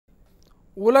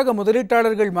உலக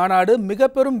முதலீட்டாளர்கள் மாநாடு மிக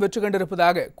பெரும் வெற்றி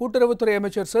கண்டிருப்பதாக கூட்டுறவுத்துறை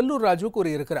அமைச்சர் செல்லூர் ராஜு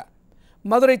கூறியிருக்கிறார்.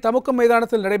 மதுரை தமுக்கம்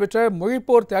மைதானத்தில் நடைபெற்ற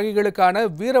மொழிப்போர் தியாகிகளுக்கான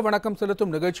வீர வணக்கம்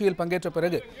செலுத்தும் நிகழ்ச்சியில் பங்கேற்ற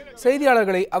பிறகு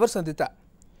செய்தியாளர்களை அவர் சந்தித்தார்.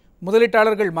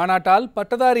 முதலீட்டாளர்கள் மாநாட்டால்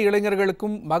பட்டதாரி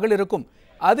இளைஞர்களுக்கும் மகளிருக்கும்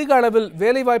அதிக அளவில்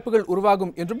வேலைவாய்ப்புகள்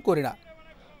உருவாகும் என்றும் கூறினார்.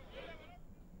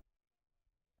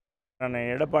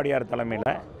 எடப்பாடியார்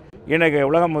தலைமையில் இன்றைக்கு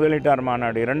உலக முதலீட்டாளர்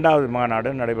மாநாடு 2வது மாநாடு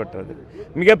நடைபெற்றது.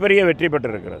 மிகப்பெரிய வெற்றி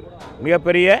பெற்றிருக்கிறது.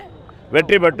 மிகப்பெரிய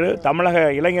வெற்றி பெற்று தமிழக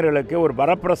இளைஞர்களுக்கு ஒரு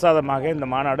வரப்பிரசாதமாக இந்த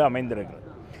மாநாடு அமைந்திருக்கிறது.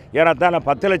 ஏறத்தாழ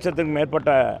 10 லட்சத்துக்கும் மேற்பட்ட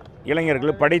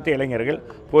இளைஞர்கள், படித்த இளைஞர்கள்,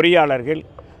 பொறியாளர்கள்,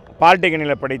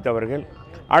 பாலிடெக்னிக்கில் படித்தவர்கள்,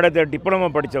 அடுத்த டிப்ளமோ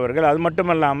படித்தவர்கள், அது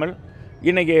மட்டுமல்லாமல்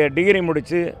இன்றைக்கி டிகிரி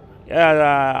முடித்து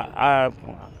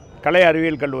கலை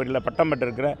அறிவியல் கல்லூரியில் பட்டம்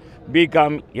பெற்றிருக்கிற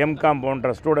பிகாம், எம்காம் போன்ற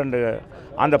ஸ்டூடெண்ட்டு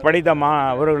அந்த படித்த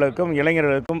அவர்களுக்கும்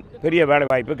இளைஞர்களுக்கும் பெரிய வேலை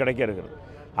வாய்ப்பு கிடைக்க இருக்கிறது.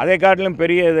 அதை காட்டிலும்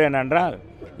பெரிய இது என்னென்றால்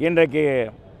இன்றைக்கு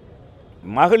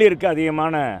மகளிருக்கு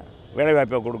அதிகமான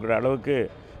வேலைவாய்ப்பை கொடுக்குற அளவுக்கு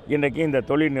இன்றைக்கு இந்த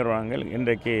தொழில் நிறுவனங்கள்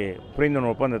இன்றைக்கு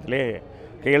புரிந்துணர்வு ஒப்பந்தத்திலே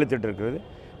கையெழுத்திட்டிருக்கிறது.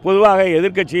 பொதுவாக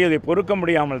எதிர்க்கட்சியை இதை பொறுக்க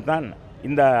முடியாமல் தான்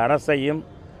இந்த அரசையும்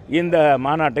இந்த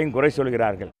மாநாட்டையும் குறை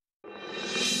சொல்கிறார்கள்.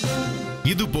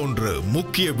 இது போன்ற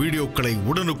முக்கிய வீடியோக்களை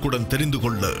உடனுக்குடன் தெரிந்து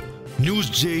கொள்ள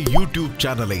NewsJ யூடியூப்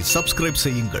சேனலை சப்ஸ்கிரைப்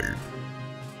செய்யுங்கள்.